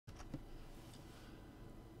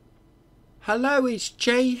Hello, it's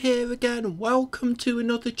Jay here again. Welcome to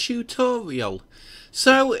another tutorial.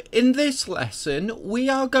 So in this lesson we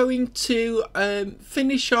are going to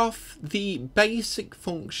finish off the basic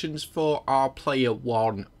functions for our player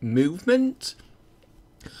 1 movement.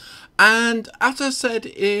 And as I said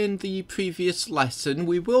in the previous lesson,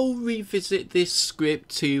 we will revisit this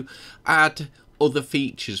script to add other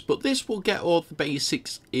features, but this will get all the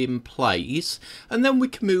basics in place, and then we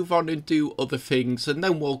can move on and do other things, and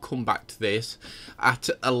then we'll come back to this at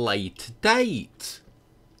a later date.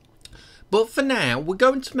 But for now, we're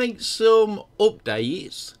going to make some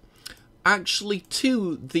updates actually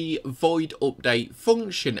to the void update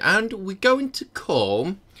function, and we're going to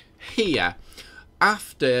come here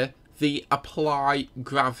after the apply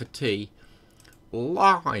gravity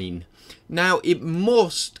line. Now it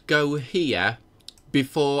must go here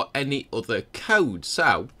before any other code,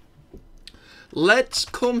 so let's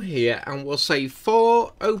come here and we'll say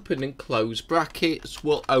for open and close brackets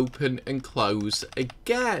will open and close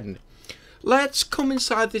again. Let's come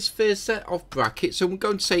inside this first set of brackets and we're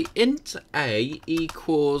going to say int a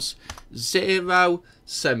equals 0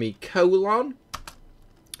 semicolon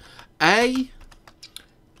a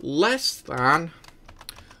less than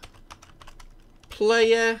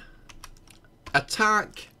player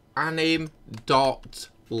attack anim dot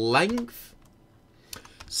length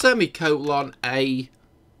semicolon a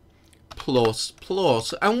plus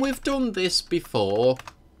plus, and we've done this before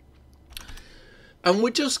and we're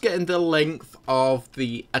just getting the length of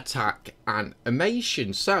the attack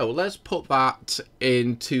animation. So let's put that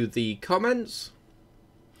into the comments.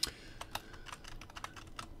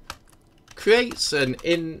 Creates an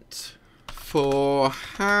int for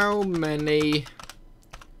how many,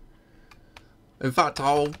 in fact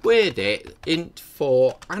I'll word it, int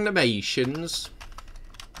for animations,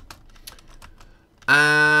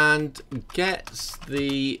 and gets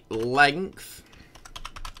the length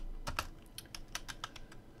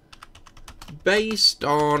based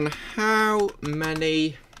on how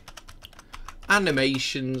many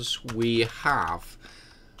animations we have.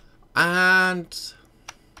 And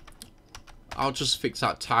I'll just fix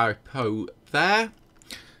that typo there.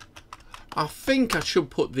 I think I should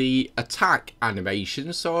put the attack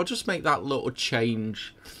animation, so I'll just make that little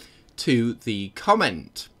change to the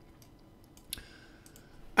comment.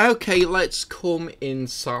 Okay, let's come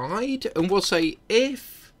inside and we'll say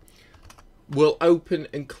if we'll open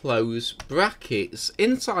and close brackets.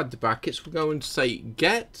 Inside the brackets we're going to say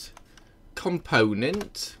get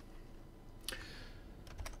component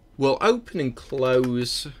will open and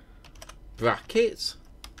close brackets,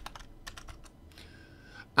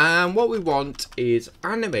 and what we want is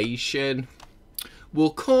animation will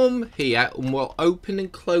come here and we'll open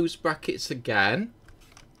and close brackets again,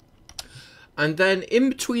 and then in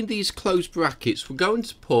between these closed brackets we're going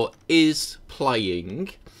to put is playing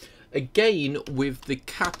again with the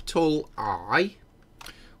capital I.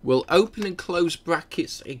 We'll open and close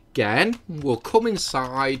brackets again, we'll come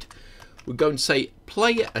inside, we're going to say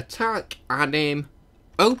player attack anim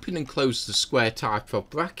open and close the square type of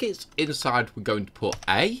brackets. Inside we're going to put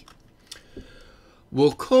a.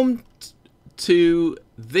 We'll come to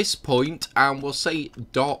this point and we'll say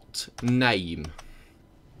dot name.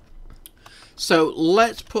 So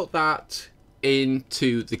let's put that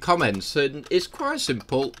into the comments, and it's quite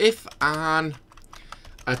simple. If an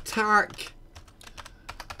attack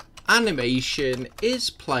animation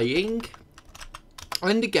is playing,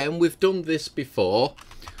 and again we've done this before,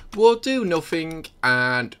 we'll do nothing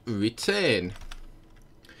and return.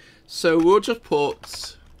 So we'll just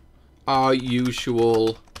put our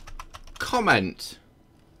usual comment.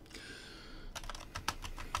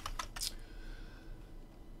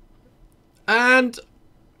 And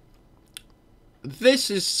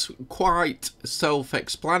this is quite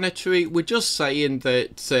self-explanatory. We're just saying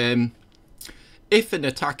that if an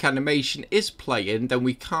attack animation is playing, then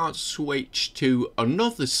we can't switch to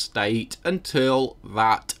another state until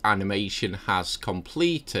that animation has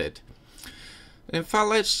completed. In fact,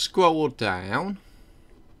 let's scroll down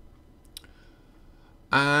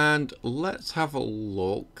and let's have a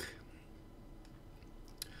look,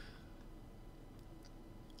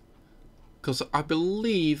 because I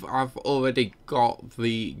believe I've already got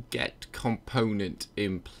the get component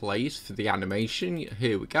in place for the animation.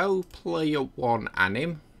 Here we go, player 1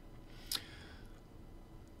 anim,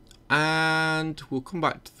 and we'll come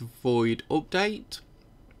back to the void update.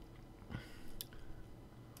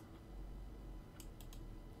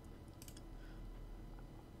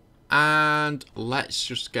 And let's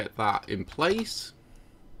just get that in place.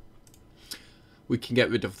 We can get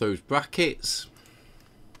rid of those brackets.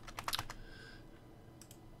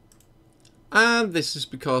 And this is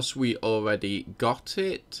because we already got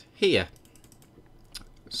it here.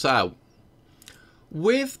 So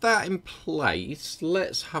with that in place,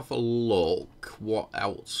 let's have a look what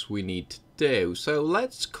else we need to do. So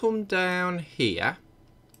let's come down here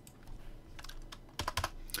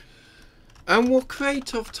and we'll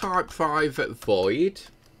create of type private void,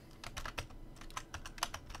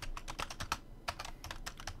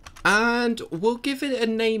 and we'll give it a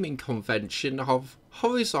naming convention of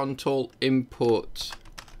horizontal input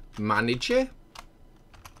manager.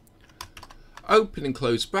 Open and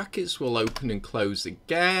close brackets, we'll open and close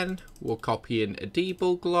again. We'll copy in a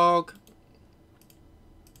debug log.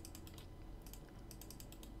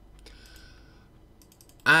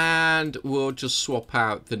 And we'll just swap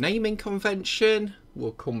out the naming convention.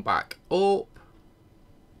 We'll come back up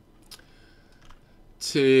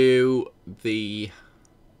to the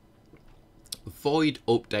void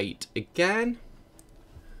update again.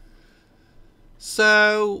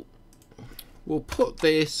 So we'll put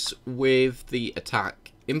this with the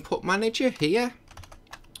attack input manager here.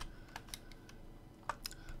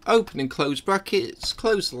 Open and close brackets,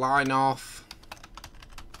 close the line off.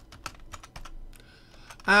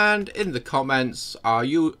 And in the comments, our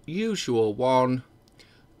usual one,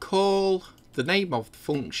 call the name of the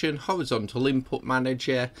function, horizontal input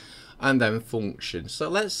manager, and then function. So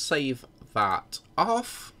let's save that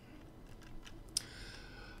off.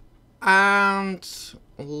 And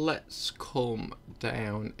let's come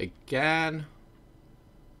down again.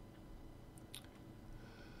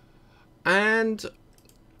 And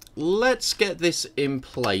let's get this in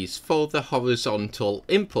place for the horizontal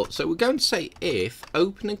input. So we're going to say if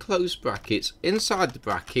open and close brackets, inside the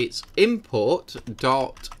brackets, input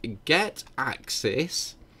dot get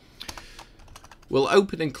axis. We'll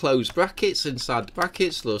open and close brackets, inside the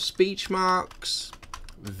brackets, little speech marks,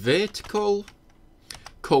 vertical,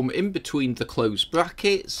 come in between the closed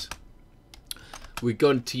brackets. We're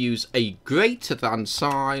going to use a greater than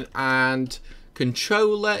sign and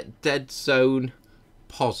controller dead zone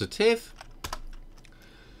positive,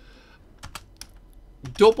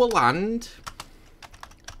 double and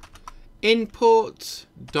input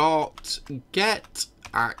dot get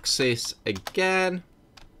axis again,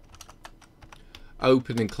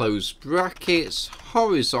 open and close brackets,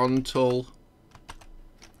 horizontal,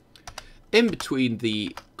 in between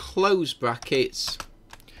the closed brackets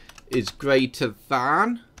is greater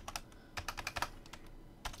than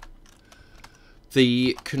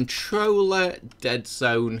the controller dead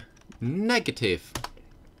zone negative.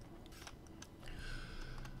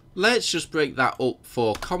 Let's just break that up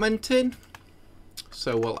for commenting.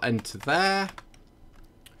 So we'll enter there.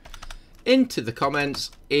 Into the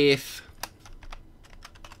comments, if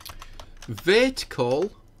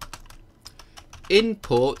vertical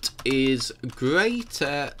input is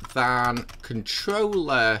greater than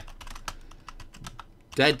controller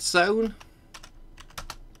dead zone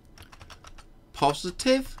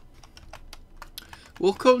positive.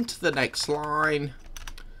 We'll come to the next line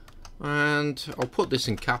and I'll put this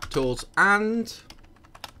in capitals, and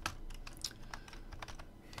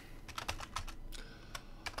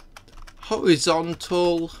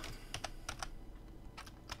horizontal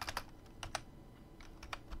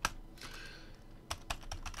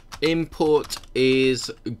input is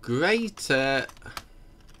greater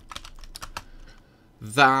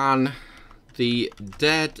than the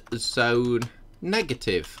dead zone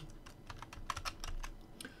negative.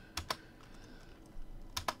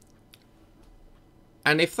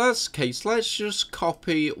 And if that's the case, let's just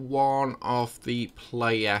copy one of the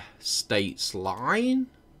player states lines.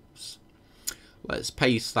 Let's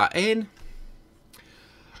paste that in.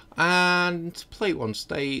 And play one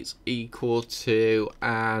states equal to,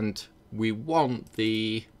 and we want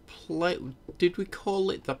the play, did we call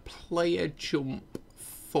it the player jump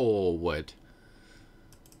forward?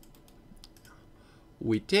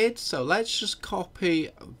 We did, so let's just copy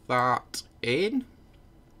that in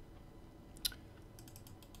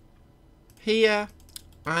here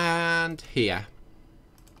and here.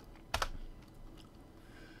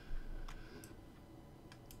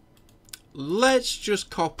 Let's just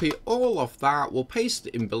copy all of that. We'll paste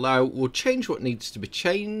it in below. We'll change what needs to be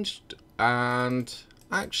changed, and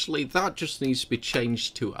actually that just needs to be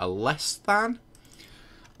changed to a less than.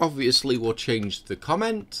 Obviously we'll change the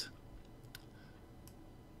comment,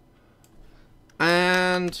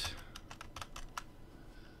 and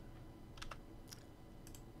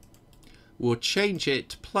we'll change it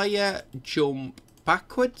to player jump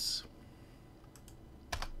backwards.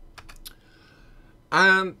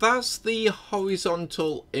 And that's the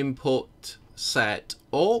horizontal input set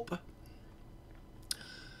up.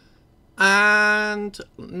 And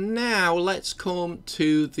now let's come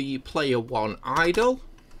to the player 1 idle.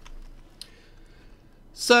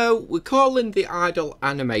 So we're calling the idle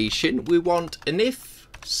animation. We want an if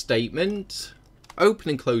statement,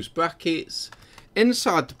 open and close brackets.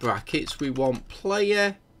 Inside the brackets we want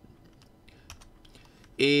player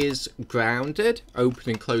is grounded,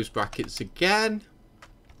 open and close brackets again.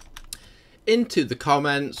 Into the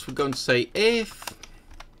comments we're going to say if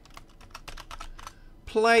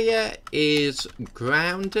player is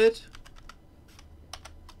grounded,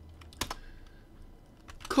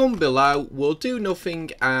 come below, we'll do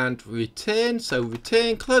nothing and return. So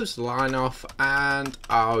return, close the line off, and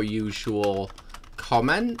our usual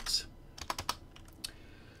comment.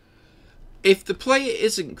 If the player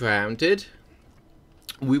isn't grounded,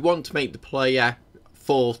 we want to make the player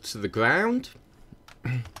fall to the ground.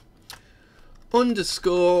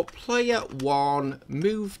 Underscore player 1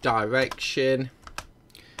 move direction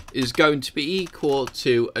is going to be equal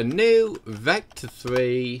to a new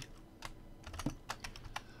vector3,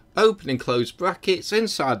 open and close brackets.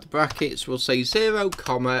 Inside the brackets we'll say 0,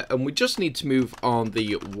 comma, and we just need to move on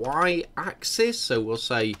the y axis, so we'll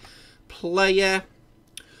say player,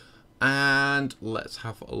 and let's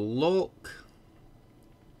have a look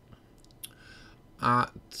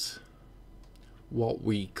at what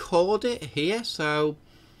we called it here. So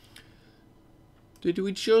did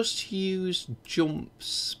we just use jump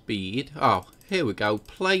speed? Oh, here we go,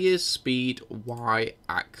 player's speed y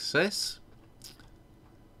axis.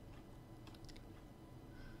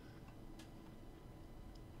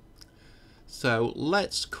 So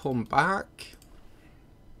let's come back,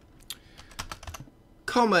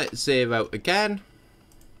 comma 0 again,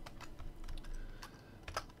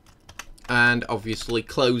 and obviously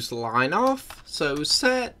close the line off. So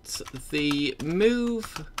set the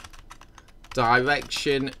move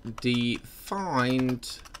direction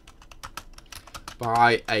defined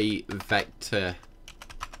by a vector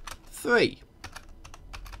 3.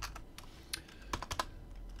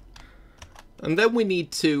 And then we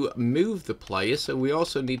need to move the player, so we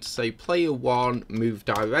also need to say player 1 move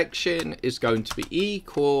direction is going to be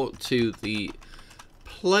equal to the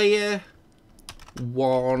player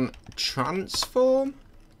 1 transform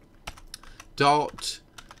dot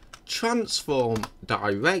transform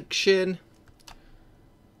direction.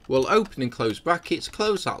 We'll open and close brackets,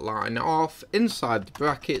 close that line off. Inside the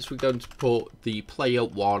brackets we're going to put the player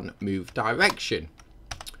 1 move direction.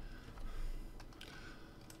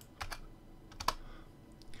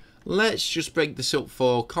 Let's just break this up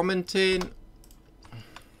for commenting.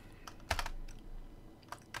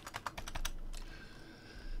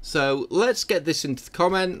 So let's get this into the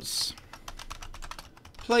comments.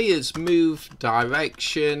 Players move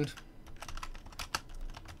direction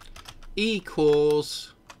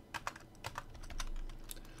equals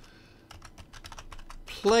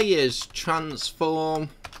players transform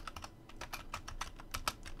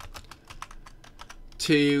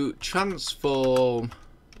to transform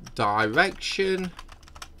direction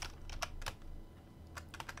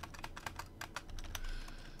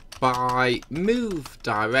by move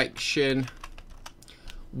direction,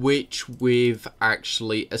 which we've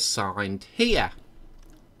actually assigned here.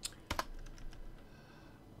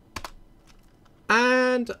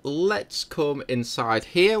 And let's come inside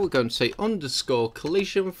here. We're going to say underscore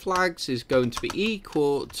collision flags is going to be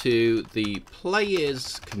equal to the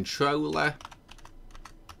player's controller.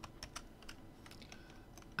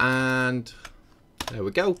 And there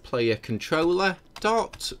we go, player controller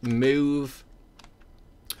dot move,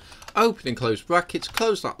 open and close brackets,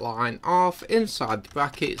 close that line off. Inside the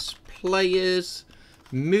brackets, players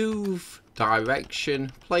move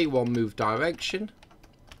direction, player 1 move direction.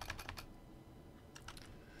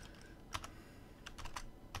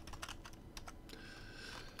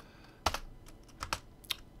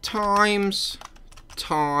 Times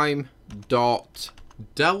time dot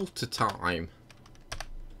delta time.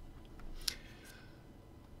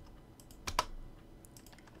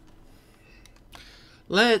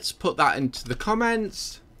 Let's put that into the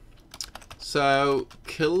comments. So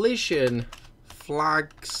collision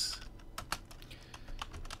flags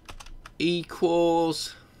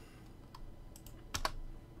equals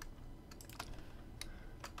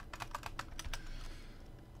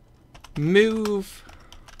move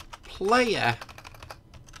player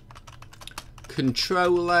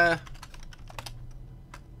controller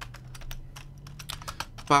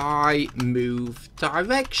by move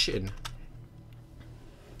direction.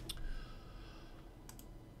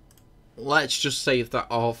 Let's just save that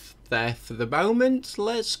off there for the moment.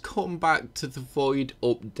 Let's come back to the void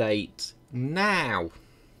update now.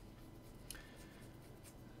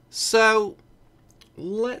 So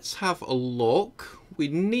let's have a look. We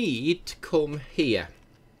need to come here.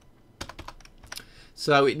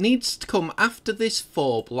 So it needs to come after this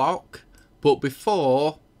for block, but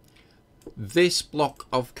before this block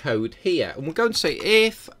of code here. And we're going to say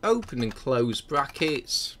if open and close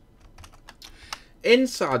brackets.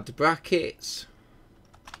 Inside the brackets,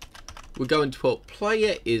 we're going to put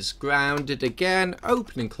player is grounded again,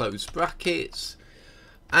 open and close brackets.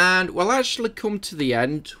 And we'll actually come to the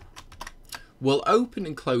end. We'll open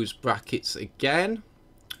and close brackets again.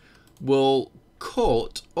 We'll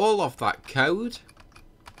cut all of that code.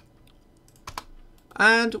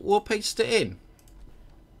 And we'll paste it in.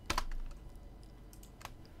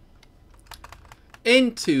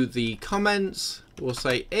 Into the comments, we'll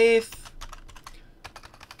say if.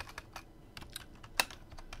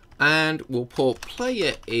 And we'll put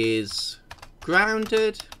player is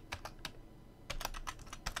grounded.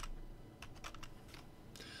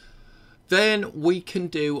 Then we can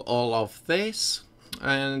do all of this.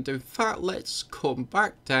 And in fact, let's come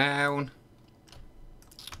back down.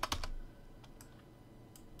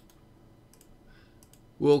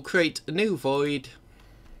 We'll create a new void.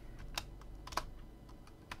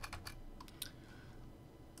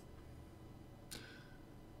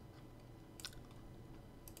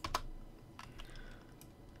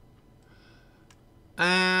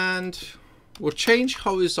 And we'll change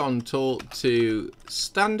horizontal to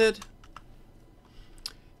standard.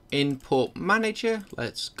 Input manager.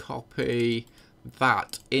 Let's copy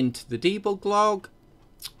that into the debug log.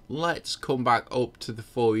 Let's come back up to the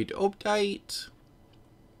void update.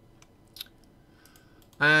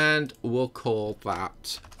 And we'll call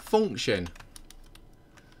that function.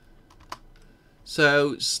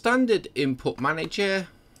 So standard input manager.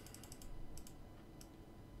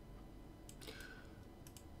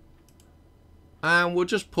 And we'll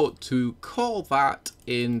just put to call that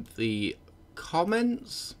in the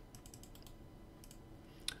comments.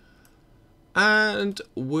 And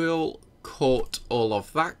we'll cut all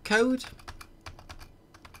of that code.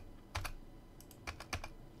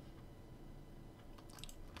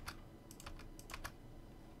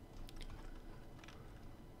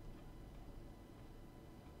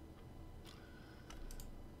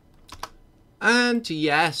 And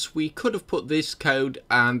yes, we could have put this code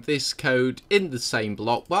and this code in the same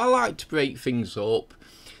block, but I like to break things up.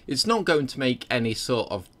 It's not going to make any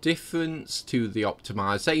sort of difference to the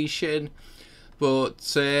optimization,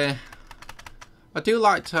 but I do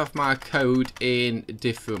like to have my code in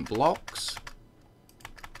different blocks.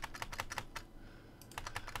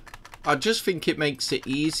 I just think it makes it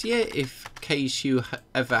easier in case you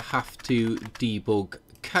ever have to debug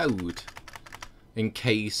code. In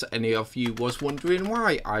case any of you was wondering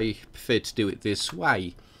why I prefer to do it this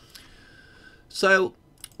way. So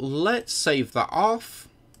let's save that off.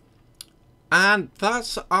 And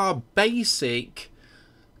that's our basic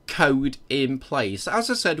code in place. As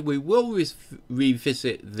I said, we will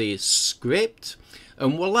revisit this script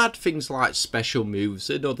and we'll add things like special moves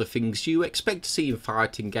and other things you expect to see in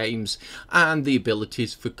fighting games and the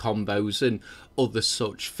abilities for combos and other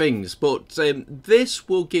such things. But this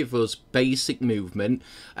will give us basic movement,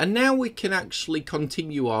 and now we can actually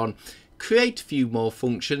continue on, create a few more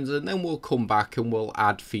functions, and then we'll come back and we'll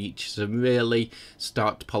add features and really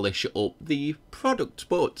start to polish up the product.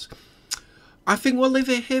 But I think we'll leave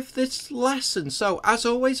it here for this lesson. So as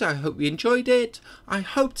always, I hope you enjoyed it. I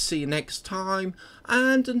hope to see you next time,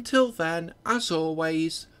 and until then, as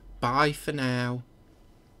always, bye for now.